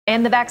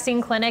And the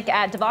vaccine clinic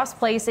at DeVos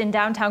Place in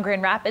downtown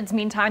Grand Rapids,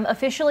 meantime,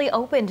 officially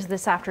opened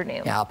this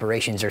afternoon. Yeah,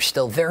 operations are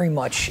still very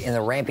much in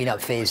the ramping up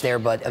phase there,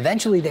 but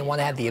eventually they want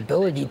to have the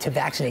ability to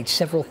vaccinate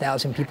several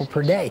thousand people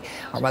per day.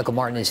 Our Michael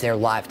Martin is there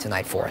live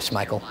tonight for us.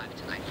 Michael.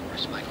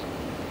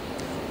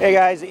 Hey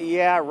guys,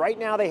 yeah, right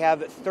now they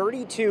have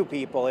 32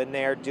 people in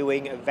there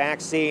doing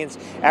vaccines,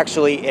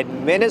 actually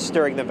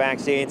administering the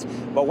vaccines,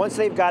 but once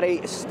they've got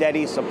a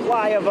steady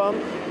supply of them,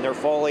 and they're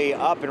fully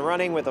up and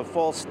running with a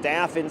full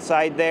staff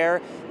inside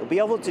there, they'll be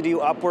able to do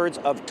upwards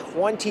of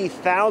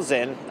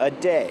 20,000 a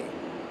day.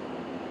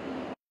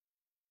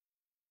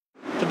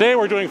 Today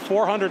we're doing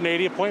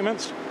 480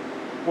 appointments.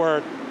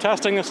 We're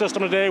testing the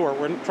system today.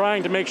 We're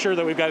trying to make sure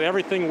that we've got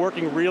everything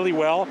working really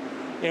well,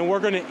 and we're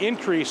going to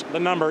increase the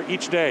number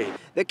each day.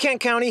 The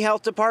Kent County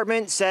Health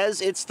Department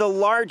says it's the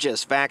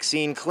largest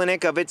vaccine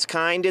clinic of its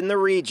kind in the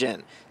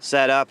region.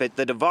 Set up at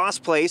the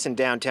DeVos Place in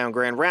downtown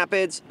Grand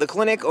Rapids, the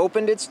clinic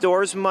opened its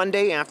doors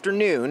Monday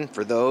afternoon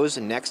for those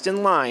next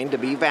in line to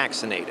be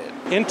vaccinated.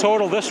 In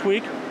total this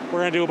week,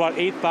 we're going to do about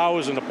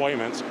 8,000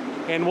 appointments,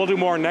 and we'll do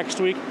more next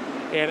week.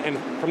 And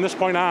from this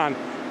point on,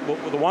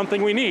 the one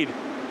thing we need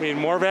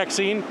more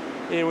vaccine,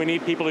 and we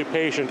need people to be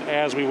patient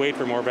as we wait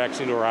for more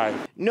vaccine to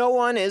arrive. No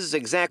one is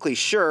exactly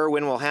sure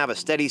when we'll have a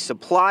steady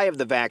supply of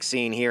the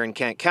vaccine here in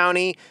Kent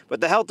County,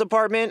 but the health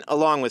department,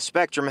 along with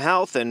Spectrum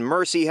Health and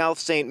Mercy Health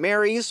St.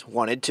 Mary's,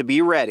 wanted to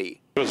be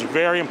ready. It was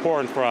very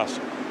important for us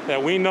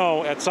that we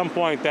know at some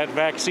point that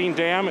vaccine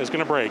dam is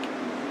going to break.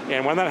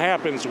 And when that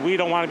happens, we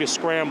don't want to be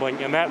scrambling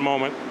in that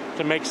moment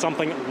to make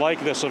something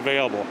like this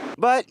available.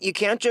 But you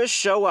can't just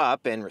show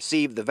up and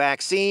receive the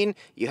vaccine.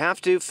 You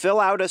have to fill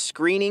out a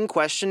screening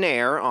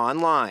questionnaire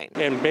online.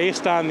 And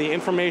based on the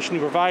information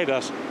you provide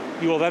us,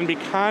 you will then be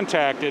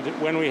contacted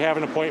when we have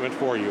an appointment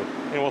for you,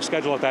 and we'll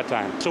schedule at that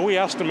time. So we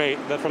estimate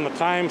that from the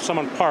time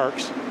someone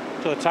parks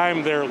to the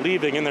time they're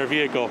leaving in their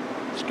vehicle,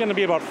 it's going to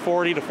be about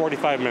 40 to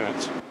 45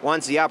 minutes.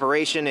 Once the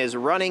operation is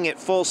running at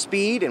full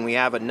speed and we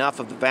have enough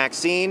of the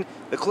vaccine,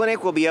 the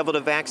clinic will be able to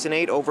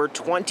vaccinate over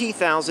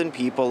 20,000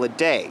 people a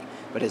day.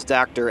 But as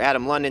Dr.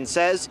 Adam London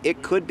says,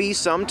 it could be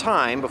some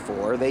time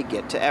before they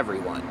get to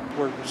everyone.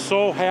 We're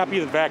so happy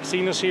the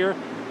vaccine is here,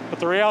 but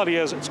the reality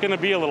is it's going to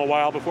be a little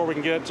while before we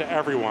can get it to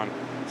everyone.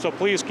 So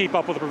please keep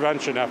up with the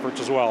prevention efforts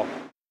as well.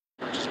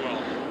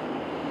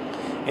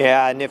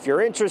 Yeah, and if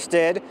you're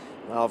interested,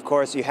 well, of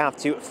course, you have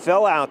to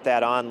fill out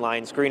that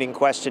online screening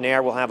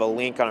questionnaire. We'll have a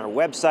link on our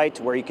website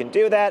to where you can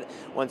do that.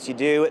 Once you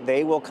do,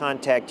 they will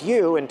contact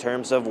you in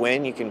terms of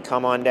when you can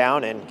come on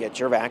down and get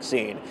your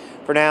vaccine.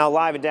 For now,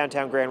 live in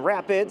downtown Grand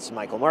Rapids,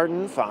 Michael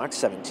Martin, Fox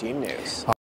 17 News.